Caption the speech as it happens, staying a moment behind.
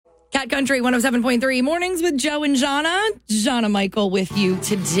Cat Country 107.3 mornings with Joe and Jahna. Jahna Michael with you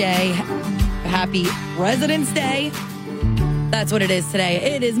today. Happy President's Day. That's what it is today.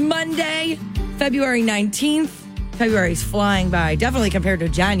 It is Monday, February 19th. February's flying by, definitely compared to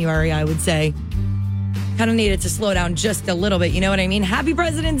January, I would say. Kind of needed to slow down just a little bit, you know what I mean? Happy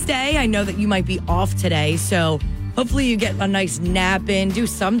President's Day. I know that you might be off today, so hopefully you get a nice nap in, do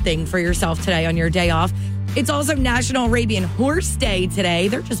something for yourself today on your day off. It's also National Arabian Horse Day today.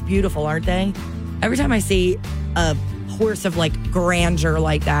 They're just beautiful, aren't they? Every time I see a horse of like grandeur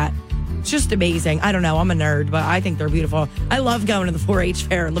like that, it's just amazing. I don't know. I'm a nerd, but I think they're beautiful. I love going to the 4-H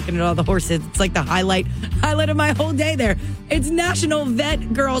fair and looking at all the horses. It's like the highlight of my whole day there. It's National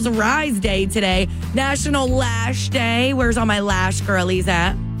Vet Girls Rise Day today. National Lash Day. Where's all my lash girlies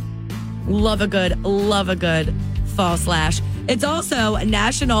at? Love a good false lash. It's also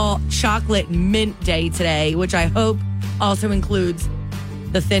National Chocolate Mint Day today, which I hope also includes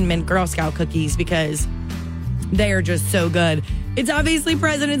the Thin Mint Girl Scout cookies because they are just so good. It's obviously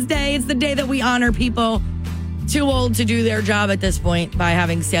President's Day. It's the day that we honor people too old to do their job at this point by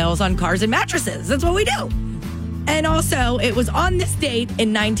having sales on cars and mattresses. That's what we do. And also, it was on this date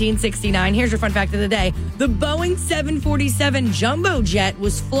in 1969. Here's your fun fact of the day. The Boeing 747 jumbo jet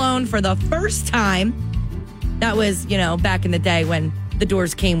was flown for the first time. That was, back in the day when the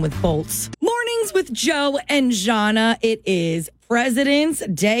doors came with bolts. Mornings with Joe and Jahna. It is President's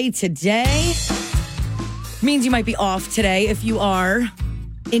Day today. Means you might be off today. If you are,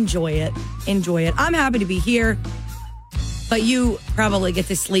 enjoy it. I'm happy to be here, but you probably get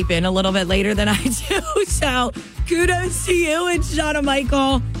to sleep in a little bit later than I do. So kudos to you. It's Jahna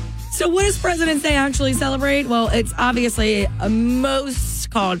Michael. So what does President's Day actually celebrate? Well, it's obviously most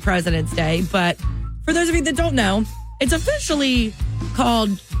called President's Day, but for those of you that don't know, it's officially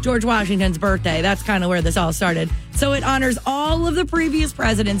called George Washington's birthday. That's kind of where this all started. So it honors all of the previous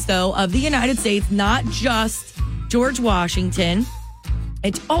presidents, though, of the United States, not just George Washington.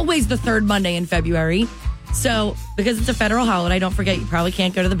 It's always the third Monday in February. So because it's a federal holiday, don't forget you probably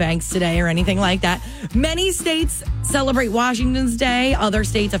can't go to the banks today or anything like that. Many states celebrate Washington's Day. Other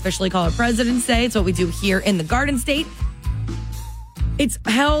states officially call it President's Day. It's what we do here in the Garden State. It's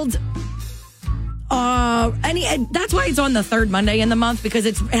held... that's why it's on the third Monday in the month, because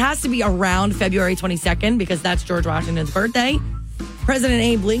it has to be around February 22nd, because that's George Washington's birthday. President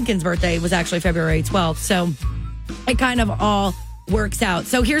Abe Lincoln's birthday was actually February 12th, so it kind of all works out.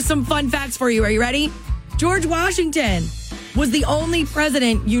 So here's some fun facts for you. Are you ready? George Washington was the only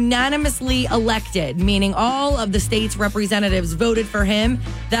president unanimously elected, meaning all of the state's representatives voted for him.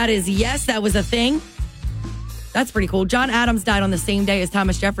 That is, yes, that was a thing. That's pretty cool. John Adams died on the same day as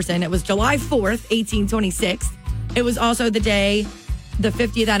Thomas Jefferson. It was July 4th, 1826. It was also the day, the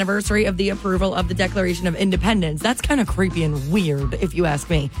 50th anniversary of the approval of the Declaration of Independence. That's kind of creepy and weird, if you ask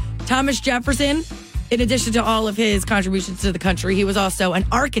me. Thomas Jefferson, in addition to all of his contributions to the country, he was also an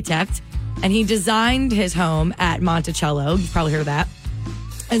architect, and he designed his home at Monticello. You've probably heard of that.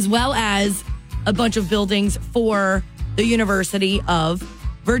 As well as a bunch of buildings for the University of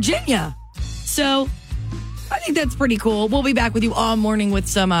Virginia. So I think that's pretty cool. We'll be back with you all morning with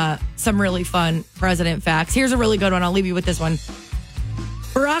some really fun president facts. Here's a really good one. I'll leave you with this one.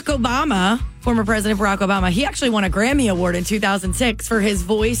 Barack Obama, former President Barack Obama, he actually won a Grammy Award in 2006 for his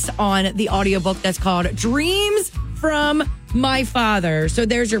voice on the audiobook that's called Dreams from My Father. So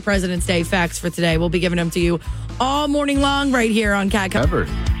there's your President's Day facts for today. We'll be giving them to you all morning long right here on Cat Cover.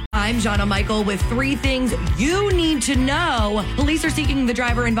 I'm Jahna Michael with 3 things you need to know. Police are seeking the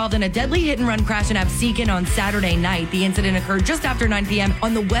driver involved in a deadly hit-and-run crash in Absecon on Saturday night. The incident occurred just after 9 p.m.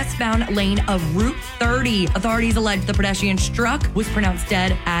 on the westbound lane of Route 30. Authorities allege the pedestrian struck, was pronounced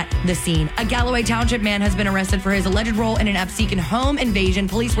dead at the scene. A Galloway Township man has been arrested for his alleged role in an Absecon home invasion.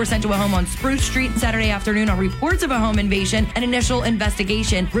 Police were sent to a home on Spruce Street Saturday afternoon on reports of a home invasion. An initial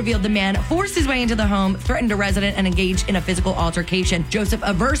investigation revealed the man forced his way into the home, threatened a resident, and engaged in a physical altercation. Joseph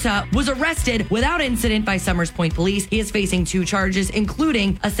Aversa was arrested without incident by Summers Point Police. He is facing 2 charges,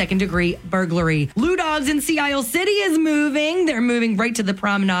 including a second-degree burglary. Lou Dogs in Sea Isle City is moving. They're moving right to the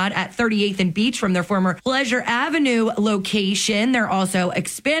promenade at 38th and Beach from their former Pleasure Avenue location. They're also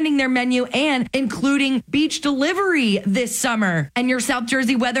expanding their menu and including beach delivery this summer. And your South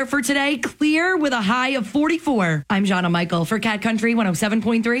Jersey weather for today, clear with a high of 44. I'm Jahna Michael for Cat Country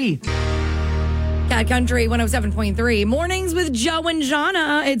 107.3. Cat Country 107.3. Mornings with Joe and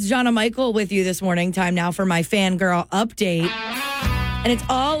Jahna. It's Jahna Michael with you this morning. Time now for my fangirl update. And it's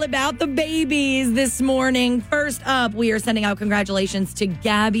all about the babies this morning. First up, we are sending out congratulations to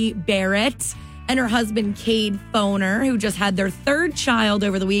Gabby Barrett and her husband, Cade Foner, who just had their third child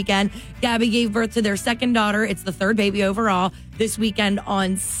over the weekend. Gabby gave birth to their second daughter. It's the third baby overall this weekend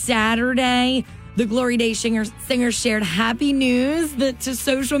on Saturday. The Glory Days singer shared happy news to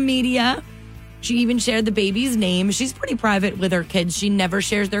social media. She even shared the baby's name. She's pretty private with her kids. She never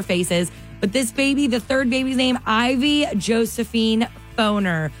shares their faces. But this baby, the third baby's name, Ivy Josephine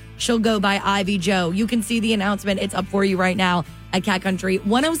Foner. She'll go by Ivy Jo. You can see the announcement. It's up for you right now at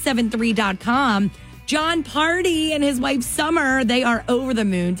catcountry1073.com. John Party and his wife Summer, they are over the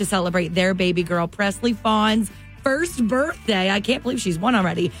moon to celebrate their baby girl, Presley Fawn's first birthday. I can't believe she's one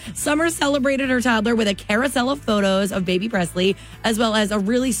already. Summer celebrated her toddler with a carousel of photos of baby Presley, as well as a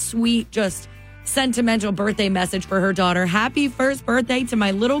really sweet, just sentimental birthday message for her daughter. Happy first birthday to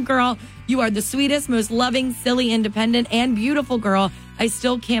my little girl. You are the sweetest, most loving, silly, independent, and beautiful girl. I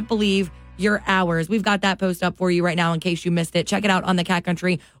still can't believe you're ours. We've got that post up for you right now in case you missed it. Check it out on the Cat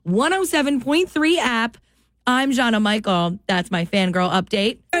Country 107.3 app. I'm Jahna Michael. That's my fangirl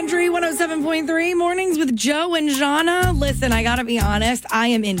update. Country 107.3 mornings with Joe and Jahna. Listen, I gotta be honest. I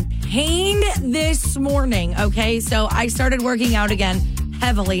am in pain this morning, okay? So I started working out again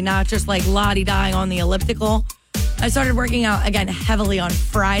heavily, not just like la-di-dying on the elliptical. I started working out again heavily on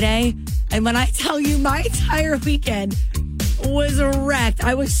Friday. And when I tell you my entire weekend was wrecked,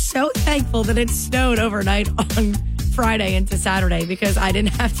 I was so thankful that it snowed overnight on Friday into Saturday because I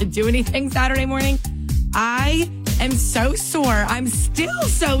didn't have to do anything Saturday morning. I am so sore. I'm still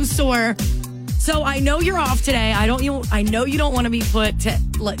so sore. So I know you're off today. I know you don't want to be put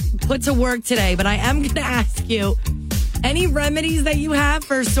to work today, but I am going to ask you any remedies that you have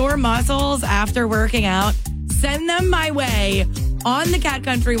for sore muscles after working out. Send them my way on the Cat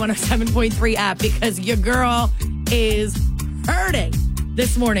Country 107.3 app because your girl is hurting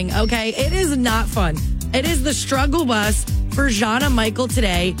this morning, okay? It is not fun. It is the struggle bus for Jahna Michael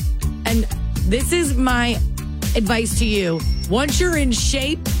today. And this is my advice to you. Once you're in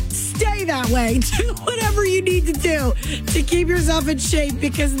shape, stay that way. Do whatever you need to do to keep yourself in shape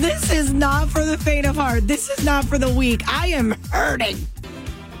because this is not for the faint of heart. This is not for the weak. I am hurting.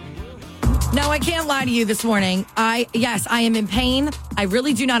 No, I can't lie to you this morning. I am in pain. I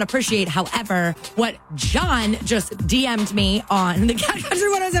really do not appreciate, however, what John just DM'd me on the Cat Country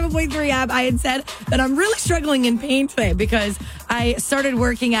 107.3 app. I had said that I'm really struggling in pain today because I started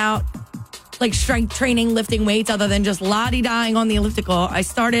working out, like strength training, lifting weights, other than just la-di-dying on the elliptical. I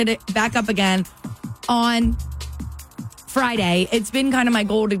started back up again on Friday. It's been kind of my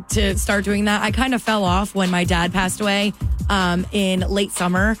goal to start doing that. I kind of fell off when my dad passed away in late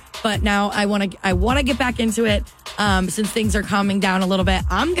summer, but now I want to get back into it since things are calming down a little bit.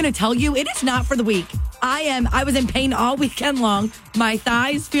 I'm going to tell you, it is not for the weak. I was in pain all weekend long. My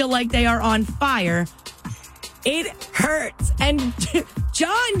thighs feel like they are on fire. It hurts. And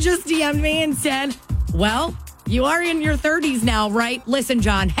John just DM'd me and said, well, you are in your 30s now, right? Listen,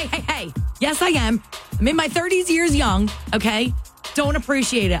 John, hey. Yes, I am. I'm in my 30s years young, okay? Don't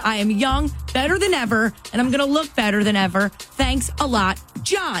appreciate it. I am young, better than ever, and I'm going to look better than ever. Thanks a lot,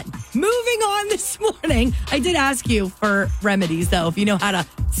 John. Moving on this morning. I did ask you for remedies, though. If you know how to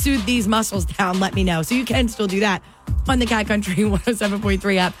soothe these muscles down, let me know. So you can still do that on the Cat Country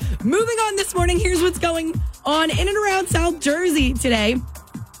 107.3 app. Moving on this morning, here's what's going on in and around South Jersey today.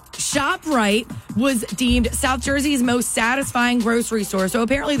 ShopRite was deemed South Jersey's most satisfying grocery store. So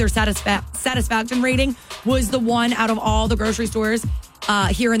apparently their satisfaction rating was the one out of all the grocery stores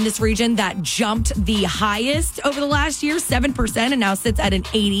here in this region that jumped the highest over the last year, 7%, and now sits at an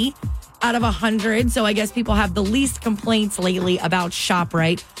 80 out of 100. So I guess people have the least complaints lately about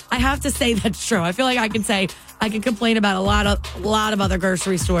ShopRite. I have to say that's true. I feel like I can complain about a lot of other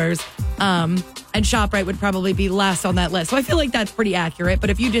grocery stores. And ShopRite would probably be last on that list. So I feel like that's pretty accurate. But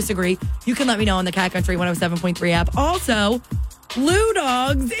if you disagree, you can let me know on the Cat Country 107.3 app. Also, Blue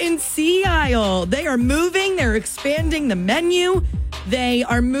Dogs in Sea Isle. They are moving. They're expanding the menu. They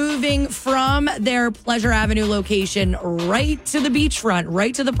are moving from their Pleasure Avenue location right to the beachfront,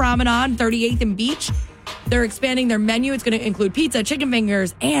 right to the promenade, 38th and Beach. They're expanding their menu. It's going to include pizza, chicken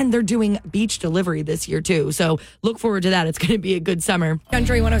fingers, and they're doing beach delivery this year, too. So look forward to that. It's going to be a good summer.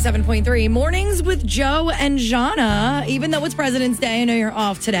 Country 107.3, mornings with Joe and Jahna. Even though it's President's Day, I know you're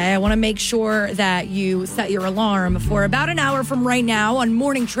off today. I want to make sure that you set your alarm for about an hour from right now on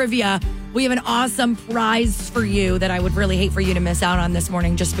Morning Trivia. We have an awesome prize for you that I would really hate for you to miss out on this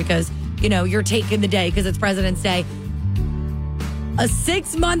morning just because, you're taking the day because it's President's Day. A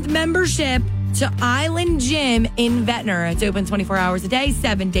 6-month membership to Island Gym in Ventnor. It's open 24 hours a day,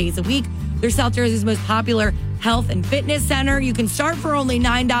 7 days a week. They're South Jersey's most popular health and fitness center. You can start for only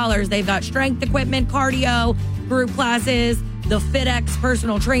 $9. They've got strength equipment, cardio, group classes, the FitX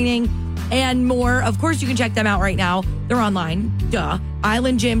personal training. and more. Of course, you can check them out right now. They're online,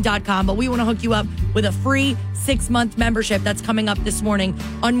 islandgym.com. But we want to hook you up with a free 6-month membership that's coming up this morning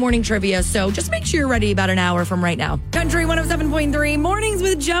on Morning Trivia. So just make sure you're ready about an hour from right now. Country 107.3, Mornings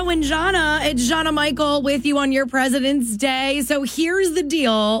with Joe and Jahna. It's Jahna Michael with you on your President's Day. So here's the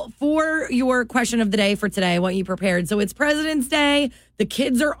deal for your question of the day for today. I want you prepared. So it's President's Day. The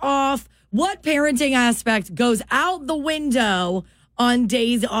kids are off. What parenting aspect goes out the window on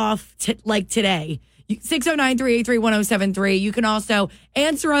days off like today? 609-383-1073. You can also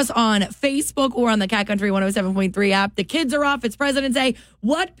answer us on Facebook or on the Cat Country 107.3 app. The kids are off. It's President's Day.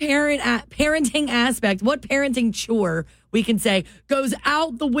 What parenting aspect, what parenting chore, we can say, goes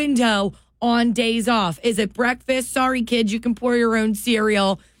out the window on days off? Is it breakfast? Sorry, kids, you can pour your own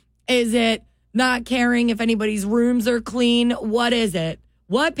cereal. Is it not caring if anybody's rooms are clean? What is it?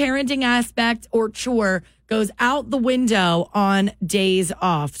 What parenting aspect or chore goes out the window on days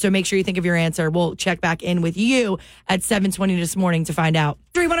off? So make sure you think of your answer. We'll check back in with you at 7:20 this morning to find out.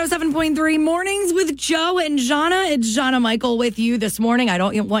 107.3 Mornings with Joe and Jahna. It's Jahna Michael with you this morning. I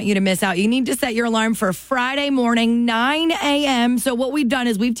don't want you to miss out. You need to set your alarm for Friday morning, 9 a.m. So what we've done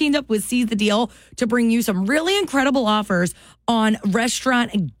is we've teamed up with Seize the Deal to bring you some really incredible offers on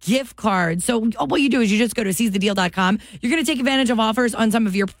restaurant gift cards. So what you do is you just go to seizethedeal.com. You're going to take advantage of offers on some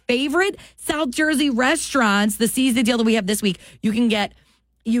of your favorite South Jersey restaurants. The Seize the Deal that we have this week, you can get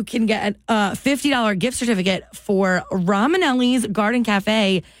a $50 gift certificate for Romanelli's Garden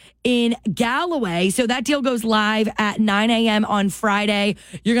Cafe in Galloway. So that deal goes live at 9 a.m. on Friday.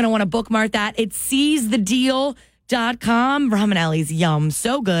 You're going to want to bookmark that. It's seizethedeal.com. Romanelli's, yum,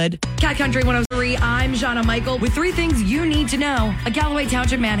 so good. Cat Country 103, I'm Jahna Michael with 3 things you need to know. A Galloway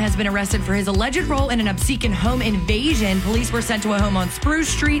Township man has been arrested for his alleged role in an Absecon home invasion. Police were sent to a home on Spruce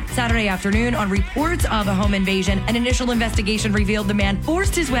Street Saturday afternoon on reports of a home invasion. An initial investigation revealed the man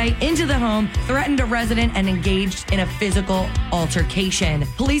forced his way into the home, threatened a resident, and engaged in a physical altercation.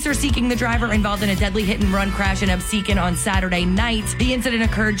 Police are seeking the driver involved in a deadly hit-and-run crash in Absecon on Saturday night. The incident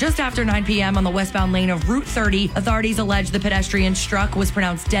occurred just after 9 p.m. on the westbound lane of Route 30. Authorities allege the pedestrian struck was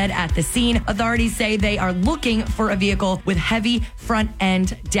pronounced dead at the scene. Authorities say they are looking for a vehicle with heavy front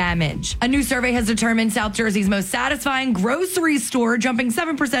end damage. A new survey has determined South Jersey's most satisfying grocery store, jumping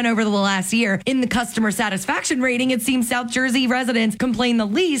 7% over the last year. In the customer satisfaction rating, it seems South Jersey residents complain the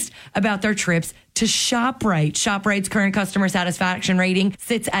least about their trips to ShopRite. ShopRite's current customer satisfaction rating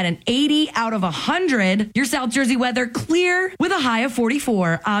sits at an 80 out of 100. Your South Jersey weather clear with a high of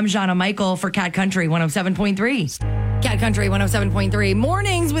 44. I'm Jahna Michael for Cat Country 107.3. Cat Country 107.3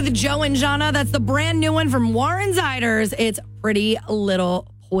 Mornings with Joe and Jahna. That's the brand new one from Warren Ziders. It's Pretty Little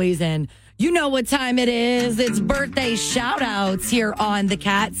Poison. You know what time it is. It's birthday shout outs here on The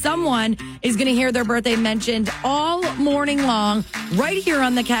Cat. Someone is going to hear their birthday mentioned all morning long right here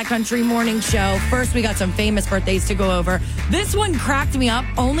on the Cat Country Morning Show. First, we got some famous birthdays to go over. This one cracked me up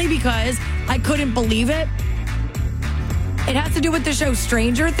only because I couldn't believe it. It has to do with the show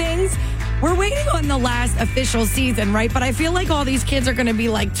Stranger Things. We're waiting on the last official season, right? But I feel like all these kids are going to be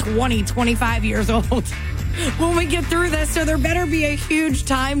like 20, 25 years old when we get through this. So there better be a huge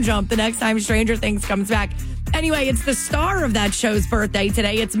time jump the next time Stranger Things comes back. Anyway, it's the star of that show's birthday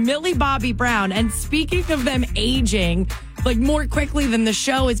today. It's Millie Bobby Brown. And speaking of them aging, like more quickly than the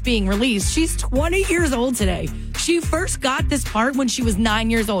show is being released, she's 20 years old today. She first got this part when she was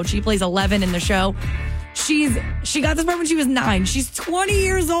 9 years old. She plays 11 in the show. She got this part when she was 9. She's 20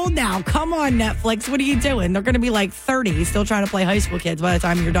 years old now. Come on, Netflix. What are you doing? They're going to be like 30, still trying to play high school kids by the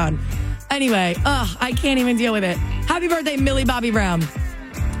time you're done. Anyway, I can't even deal with it. Happy birthday, Millie Bobby Brown.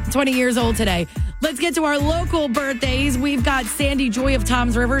 20 years old today. Let's get to our local birthdays. We've got Sandy Joy of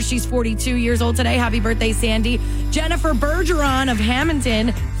Toms River. She's 42 years old today. Happy birthday, Sandy. Jennifer Bergeron of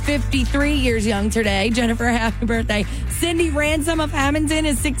Hamilton, 53 years young today. Jennifer, happy birthday. Cindy Ransom of Hamilton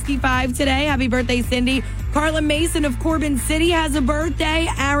is 65 today. Happy birthday, Cindy. Carla Mason of Corbin City has a birthday.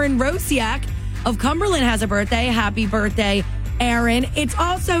 Aaron Rosiak of Cumberland has a birthday. Happy birthday, Aaron. It's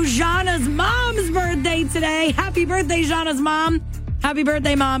also Jahna's mom's birthday today. Happy birthday, Jahna's mom. Happy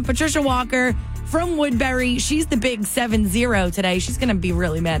birthday, Mom. Patricia Walker from Woodbury. She's the big 7-0 today. She's going to be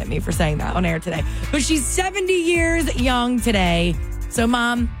really mad at me for saying that on air today. But she's 70 years young today. So,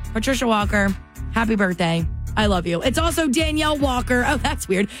 Mom, Patricia Walker, happy birthday. I love you. It's also Danielle Walker. Oh, that's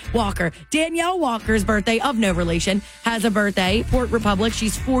weird. Walker. Danielle Walker's birthday, of no relation, has a birthday. Port Republic.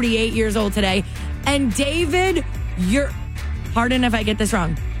 She's 48 years old today. And David, pardon if I get this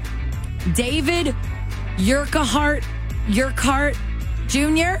wrong. David Urquhart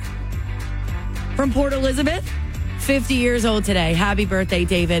Jr. from Port Elizabeth, 50 years old today. Happy birthday,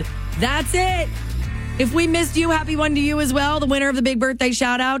 David. That's it. If we missed you, happy one to you as well. The winner of the big birthday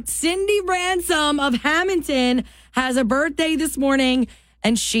shout out, Cindy Ransom of Hamilton, has a birthday this morning,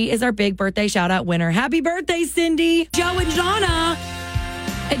 and she is our big birthday shout out winner. Happy birthday, Cindy. Joe and Jahna.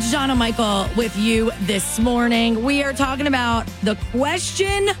 It's Jahna Michael with you this morning. We are talking about the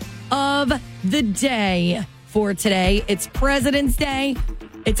question of the day for today. It's President's Day.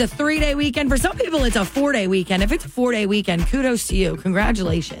 It's a 3-day weekend. For some people, it's a 4-day weekend. If it's a 4-day weekend, kudos to you.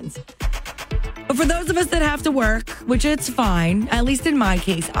 Congratulations. But for those of us that have to work, which it's fine, at least in my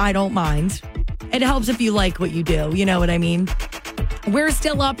case, I don't mind. It helps if you like what you do. You know what I mean? We're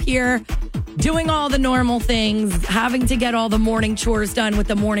still up here doing all the normal things, having to get all the morning chores done with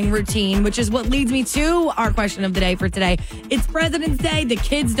the morning routine, which is what leads me to our question of the day for today. It's President's Day. The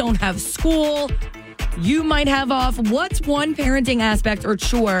kids don't have school. You might have off. What's one parenting aspect or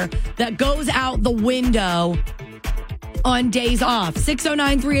chore that goes out the window on days off?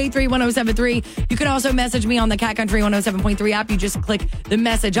 609-383-1073. You can also message me on the Cat Country 107.3 app. You just click the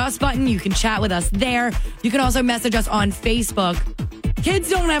message us button. You can chat with us there. You can also message us on Facebook.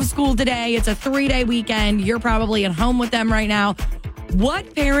 Kids don't have school today. It's a 3-day weekend. You're probably at home with them right now. What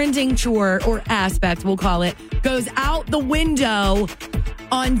parenting chore or aspect, we'll call it, goes out the window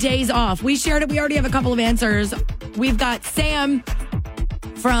on days off? We shared it. We already have a couple of answers. We've got Sam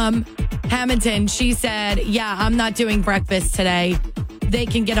from Hamilton. She said, yeah, I'm not doing breakfast today. They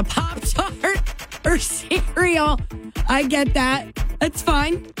can get a Pop-Tart or cereal. I get that. That's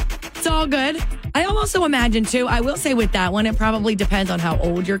fine. It's all good. I also imagine, too, I will say with that one, it probably depends on how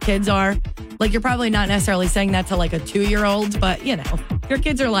old your kids are. Like, you're probably not necessarily saying that to, like, a 2-year-old, but, you know, your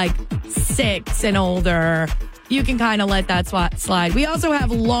kids are, like, 6 and older. You can kind of let that slide. We also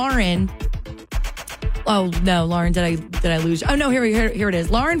have Lauren. Oh, no, Lauren, did I lose? Oh, no, here it is.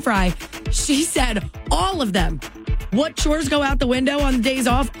 Lauren Fry. She said all of them. What chores go out the window on the days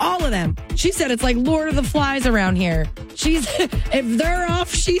off? All of them. She said it's like Lord of the Flies around here. If they're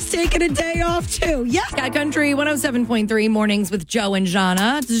off, she's taking a day off too. Yeah. Cat Country 107.3 mornings with Joe and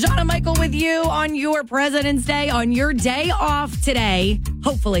Jahna. It's Jahna Michael with you on your President's Day, on your day off today.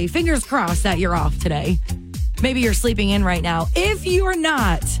 Hopefully, fingers crossed that you're off today. Maybe you're sleeping in right now. If you're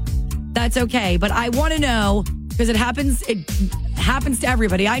not, that's okay. But I want to know, because it happens to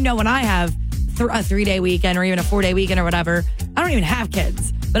everybody. I know when I have a 3-day weekend or even a 4-day weekend or whatever, I don't even have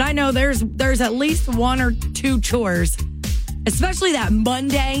kids. But I know there's at least 1 or 2 chores, especially that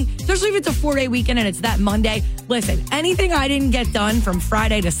Monday, especially if it's a 4-day weekend and it's that Monday. Listen, anything I didn't get done from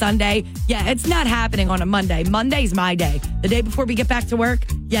Friday to Sunday, yeah, it's not happening on a Monday. Monday's my day. The day before we get back to work,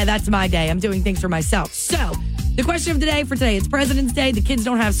 yeah, that's my day. I'm doing things for myself. So the question of the day for today, it's President's Day. The kids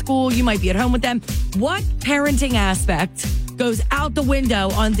don't have school. You might be at home with them. What parenting aspect goes out the window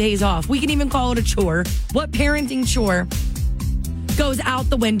on days off? We can even call it a chore. What parenting chore goes out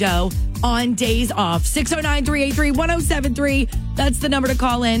the window on days off? 609-383-1073. That's the number to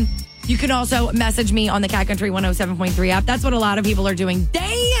call in. You can also message me on the Cat Country 107.3 app. That's what a lot of people are doing.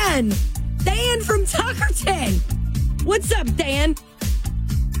 Dan from Tuckerton. What's up, Dan?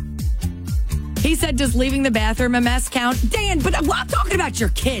 He said, does leaving the bathroom a mess count? Dan, but I'm talking about your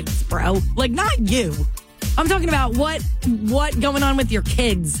kids, bro. Like, not you. I'm talking about what going on with your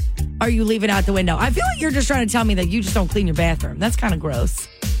kids are you leaving out the window? I feel like you're just trying to tell me that you just don't clean your bathroom. That's kind of gross.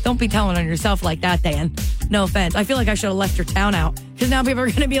 Don't be telling on yourself like that, Dan. No offense. I feel like I should have left your town out, because now people are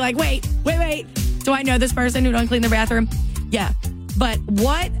going to be like, wait. Do I know this person who don't clean their bathroom? Yeah. But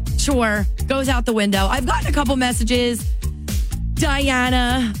what chore goes out the window? I've gotten a couple messages.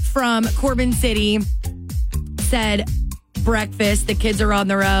 Diana from Corbin City said breakfast. The kids are on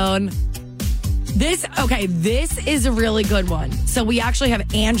their own. This is a really good one. So we actually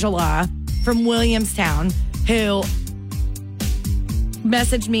have Angela from Williamstown who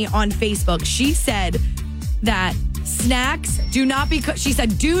messaged me on Facebook. She said that snacks do not be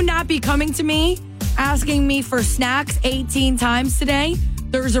coming to me asking me for snacks 18 times today.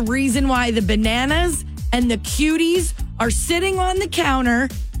 There's a reason why the bananas and the cuties are sitting on the counter.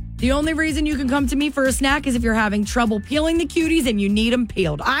 The only reason you can come to me for a snack is if you're having trouble peeling the cuties and you need them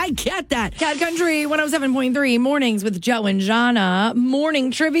peeled. I get that. Cat Country 107.3 mornings with Joe and Jahna.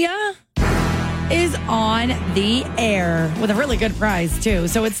 Morning trivia is on the air with a really good prize, too.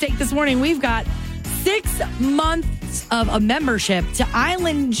 So at stake this morning, we've got 6 months of a membership to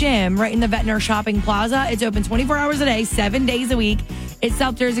Island Gym right in the Ventnor Shopping Plaza. It's open 24 hours a day, 7 days a week. It's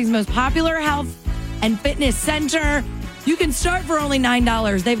South Jersey's most popular health and fitness center. You can start for only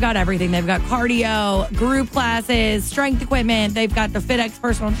 $9. They've got everything. They've got cardio, group classes, strength equipment. They've got the FitX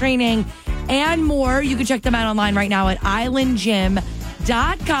personal training and more. You can check them out online right now at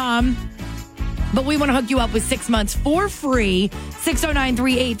islandgym.com. But we want to hook you up with 6 months for free.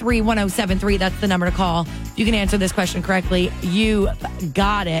 609-383-1073. That's the number to call. You can answer this question correctly. You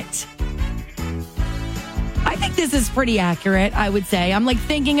got it. I think this is pretty accurate, I would say. I'm like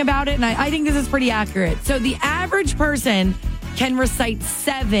thinking about it, and I think this is pretty accurate. So the average person can recite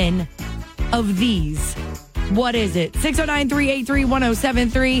 7 of these. What is it?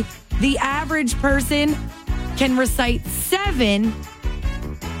 609-383-1073. The average person can recite 7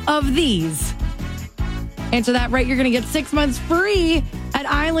 of these. Answer that right, you're going to get 6 months free at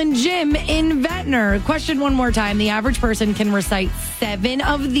Island Gym in Ventnor. Question one more time. The average person can recite 7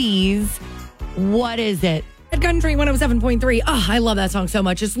 of these. What is it? At Country 107.3. Oh, I love that song so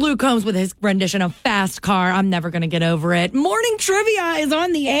much. It's Luke Combs with his rendition of Fast Car. I'm never going to get over it. Morning Trivia is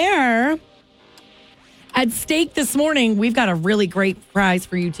on the air. At stake this morning, we've got a really great prize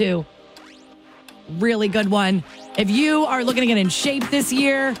for you, too. Really good one. If you are looking to get in shape this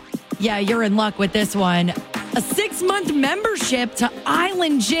year, yeah, you're in luck with this one. A 6-month membership to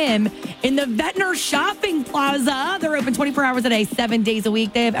Island Gym in the Ventnor Shopping Plaza. They're open 24 hours a day, 7 days a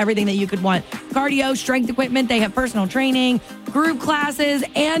week. They have everything that you could want. Cardio, strength equipment. They have personal training, group classes,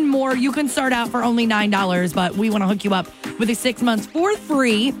 and more. You can start out for only $9, but we want to hook you up with a 6 months for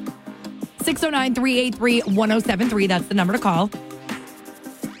free. 609-383-1073. That's the number to call.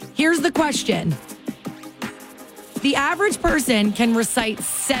 Here's the question. The average person can recite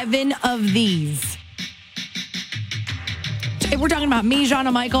 7 of these. If we're talking about me,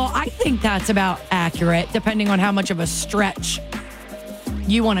 Jahna, Michael, I think that's about accurate, depending on how much of a stretch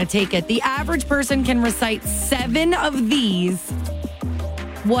you want to take it. The average person can recite 7 of these.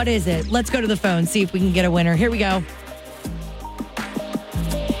 What is it? Let's go to the phone, see if we can get a winner. Here we go.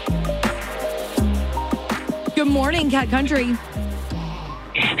 Good morning, Cat Country.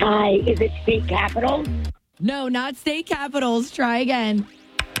 Hi, is it state capitals? No, not state capitals. Try again.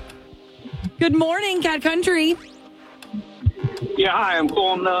 Good morning, Cat Country. Yeah, hi, I'm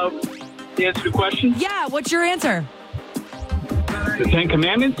calling to answer the question. Yeah, what's your answer? The 10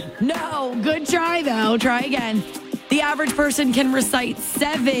 Commandments? No, good try, though. Try again. The average person can recite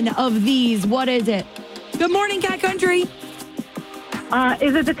 7 of these. What is it? Good morning, Cat Country. Is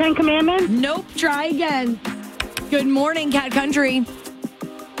it the 10 Commandments? Nope, try again. Good morning, Cat Country.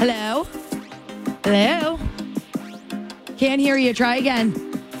 Hello? Hello? Can't hear you. Try again.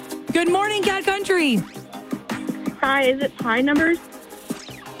 Good morning, Cat Country. Hi, is it pie numbers?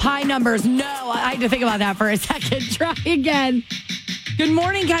 Pie numbers. No, I had to think about that for a second. Try again. Good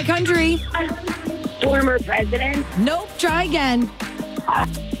morning, Cat Country. Former president? Nope, try again.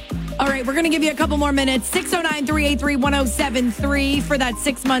 All right, we're going to give you a couple more minutes. 609-383-1073 for that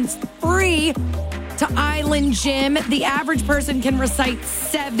 6 months free to Island Gym. The average person can recite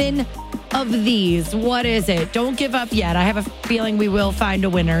 7 of these. What is it? Don't give up yet. I have a feeling we will find a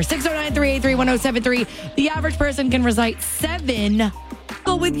winner. 609-383-1073. The average person can recite 7.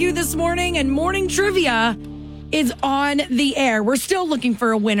 With you this morning, and morning trivia is on the air. We're still looking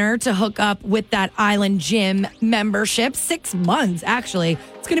for a winner to hook up with that Island Gym membership. 6 months, actually.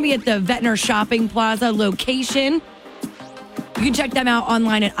 It's going to be at the Ventnor Shopping Plaza location. You can check them out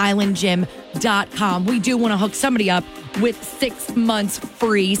online at islandgym.com. We do want to hook somebody up with 6 months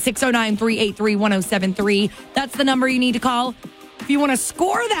free. 609-383-1073. That's the number you need to call. If you want to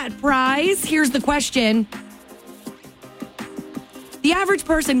score that prize, here's the question. The average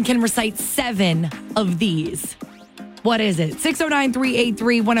person can recite 7 of these. What is it?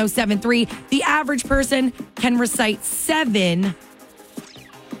 609-383-1073. The average person can recite 7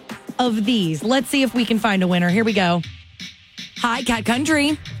 of these. Let's see if we can find a winner. Here we go. Hi, Cat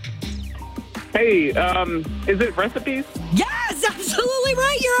Country. Hey, is it recipes? Yes, absolutely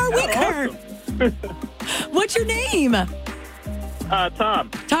right. You're our winner. Awesome. What's your name? Tom.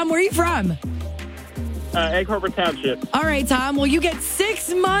 Tom, where are you from? Egg Harbor Township. All right, Tom. Well, you get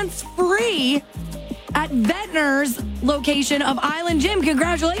 6 months free at Ventnor's location of Island Gym.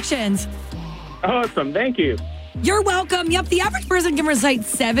 Congratulations. Awesome. Thank you. You're welcome. Yep, the average person can recite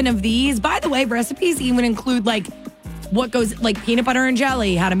 7 of these. By the way, recipes even include what goes peanut butter and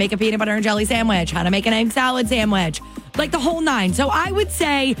jelly, how to make a peanut butter and jelly sandwich, how to make an egg salad sandwich, the whole 9. So I would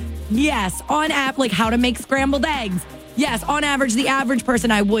say, yes, on how to make scrambled eggs. Yes, on average, the average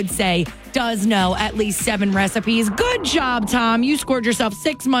person, I would say, does know at least 7 recipes. Good job, Tom. You scored yourself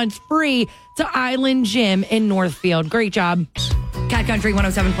 6 months free to Island Gym in Northfield. Great job. Cat Country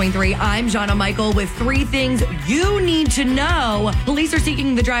 107.3. I'm Jahna Michael with 3 things you need to know. Police are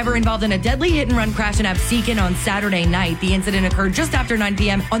seeking the driver involved in a deadly hit-and-run crash in Absecon on Saturday night. The incident occurred just after 9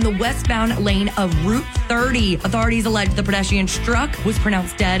 p.m. on the westbound lane of Route 30. Authorities allege the pedestrian struck was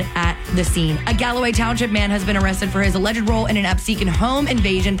pronounced dead at the scene. A Galloway Township man has been arrested for his alleged role in an Absecon home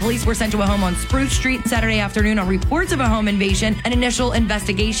invasion. Police were sent to a home on Spruce Street Saturday afternoon on reports of a home invasion. An initial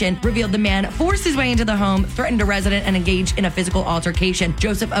investigation revealed the man forced his way into the home, threatened a resident, and engaged in a physical altercation.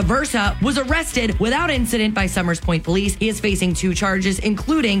 Joseph Aversa was arrested without incident by Summers Point Police. He is facing 2 charges,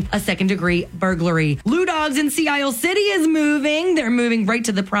 including a second-degree burglary. Lou Dogs in Sea Isle City is moving. They're moving right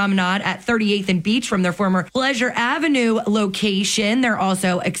to the promenade at 38th and Beach from their former Pleasure Avenue location. They're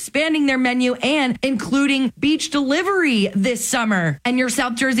also expanding their menu and including beach delivery this summer. And your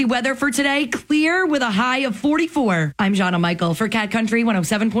South Jersey weather for today, clear with a high of 44. I'm Jahna Michael for Cat Country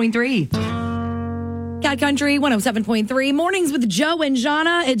 107.3. Cat Country 107.3. Mornings with Joe and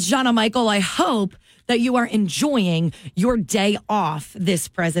Jahna. It's Jahna Michael. I hope that you are enjoying your day off this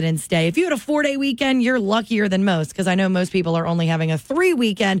President's Day. If you had a 4-day weekend, you're luckier than most, because I know most people are only having a 3-day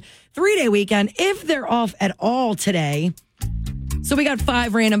weekend, if they're off at all today. So we got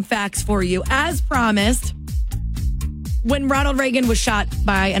 5 random facts for you. As promised, when Ronald Reagan was shot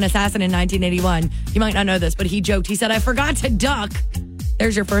by an assassin in 1981, you might not know this, but he joked. He said, "I forgot to duck."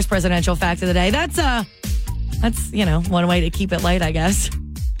 There's your first presidential fact of the day. That's one way to keep it light, I guess.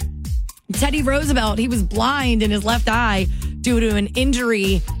 Teddy Roosevelt, he was blind in his left eye due to an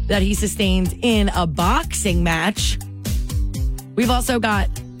injury that he sustained in a boxing match. We've also got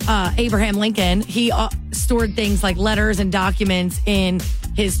Abraham Lincoln. He stored things like letters and documents in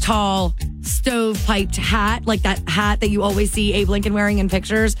his tall stove-piped hat, like that hat that you always see Abe Lincoln wearing in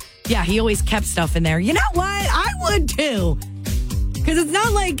pictures. Yeah, he always kept stuff in there. You know what? I would too. Because it's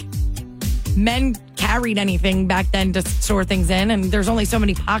not like men carried anything back then to store things in, and there's only so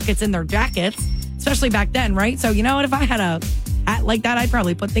many pockets in their jackets, especially back then, right? So you know what? If I had a hat like that, I'd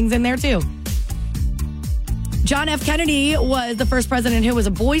probably put things in there too. John F. Kennedy was the first president who was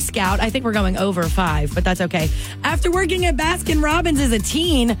a Boy Scout. I think we're going over 5, but that's okay. After working at Baskin-Robbins as a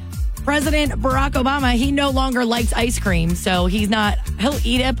teen, President Barack Obama, he no longer likes ice cream. So he'll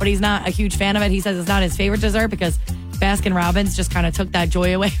eat it, but he's not a huge fan of it. He says it's not his favorite dessert because Baskin-Robbins just kind of took that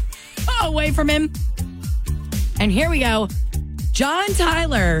joy away from him. And here we go. John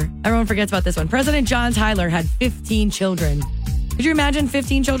Tyler. Everyone forgets about this one. President John Tyler had 15 children. Could you imagine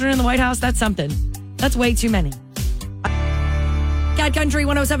 15 children in the White House? That's something. That's way too many. Cat Country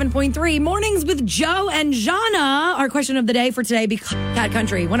 107.3. Mornings with Joe and Jahna. Our question of the day for today, Cat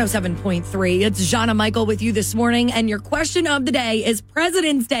Country 107.3. It's Jahna Michael with you this morning. And your question of the day is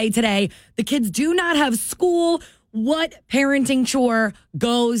President's Day today. The kids do not have school. What parenting chore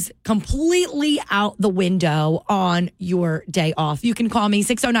goes completely out the window on your day off? You can call me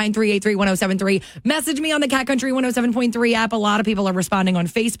 609-383-1073. Message me on the Cat Country 107.3 app. A lot of people are responding on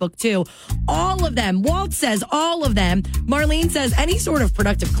Facebook too. All of them. Walt says all of them. Marlene says any sort of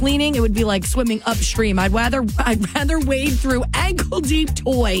productive cleaning, it would be like swimming upstream. I'd rather wade through ankle deep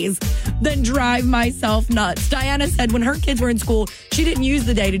toys than drive myself nuts. Diana said when her kids were in school, she didn't use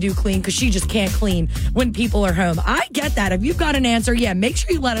the day to do clean because she just can't clean when people are home. I get that. If you've got an answer, make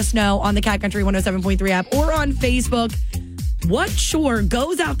sure you let us know on the Cat Country 107.3 app or on Facebook. What chore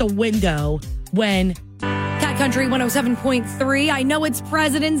goes out the window when Cat Country 107.3? I know it's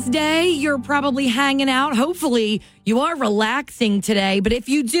President's Day. You're probably hanging out. Hopefully you are relaxing today. But if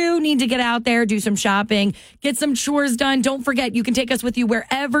you do need to get out there, do some shopping, get some chores done, don't forget you can take us with you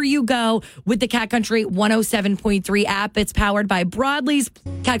wherever you go with the Cat Country 107.3 app. It's powered by Broadly's.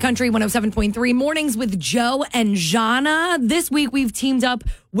 Cat Country 107.3 Mornings with Joe and Jahna. This week we've teamed up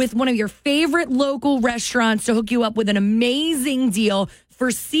with one of your favorite local restaurants to hook you up with an amazing deal.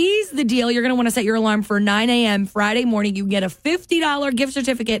 For Seize the Deal, you're going to want to set your alarm for 9 a.m. Friday morning. You can get a $50 gift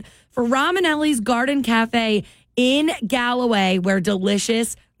certificate for Romanelli's Garden Cafe in Galloway, where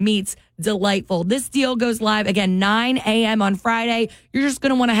delicious meets delightful. This deal goes live again 9 a.m. on Friday. You're just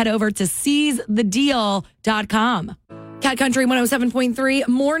going to want to head over to seizethedeal.com. Cat Country 107.3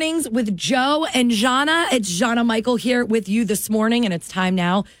 Mornings with Joe and Jahna. It's Jahna Michael here with you this morning, and it's time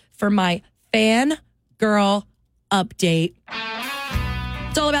now for my fan girl update.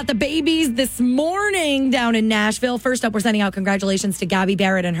 It's all about the babies this morning down in Nashville. First up, we're sending out congratulations to Gabby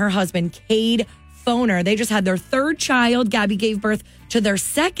Barrett and her husband, Cade Foner. They just had their 3rd child. Gabby gave birth to their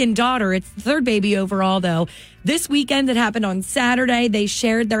 2nd daughter. It's the 3rd baby overall, though. This weekend, it happened on Saturday. They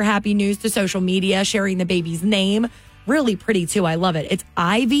shared their happy news to social media, sharing the baby's name. Really pretty, too. I love it. It's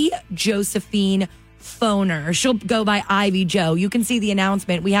Ivy Josephine Foner. She'll go by Ivy Jo. You can see the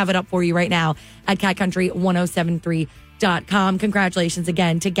announcement. We have it up for you right now at Cat Country 107.3. CatCountry107.3.com. Congratulations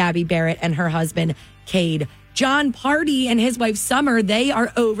again to Gabby Barrett and her husband, Cade. John Party and his wife Summer, they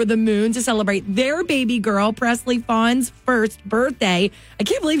are over the moon to celebrate their baby girl, Presley Fawn's first birthday. I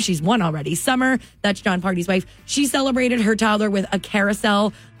can't believe she's one already. Summer, that's John Party's wife, she celebrated her toddler with a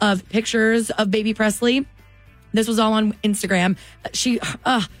carousel of pictures of baby Presley. This was all on Instagram.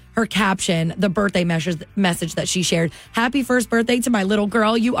 Her caption, the birthday message that she shared. Happy first birthday to my little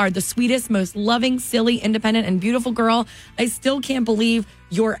girl. You are the sweetest, most loving, silly, independent, and beautiful girl. I still can't believe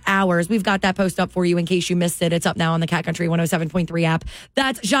you're ours. We've got that post up for you in case you missed it. It's up now on the Cat Country 107.3 app.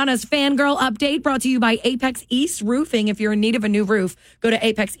 That's Jahna's Fangirl Update brought to you by Apex East Roofing. If you're in need of a new roof, go to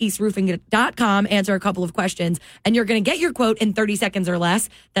apexeastroofing.com, answer a couple of questions, and you're going to get your quote in 30 seconds or less.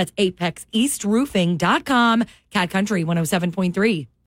 That's apexeastroofing.com. Cat Country 107.3.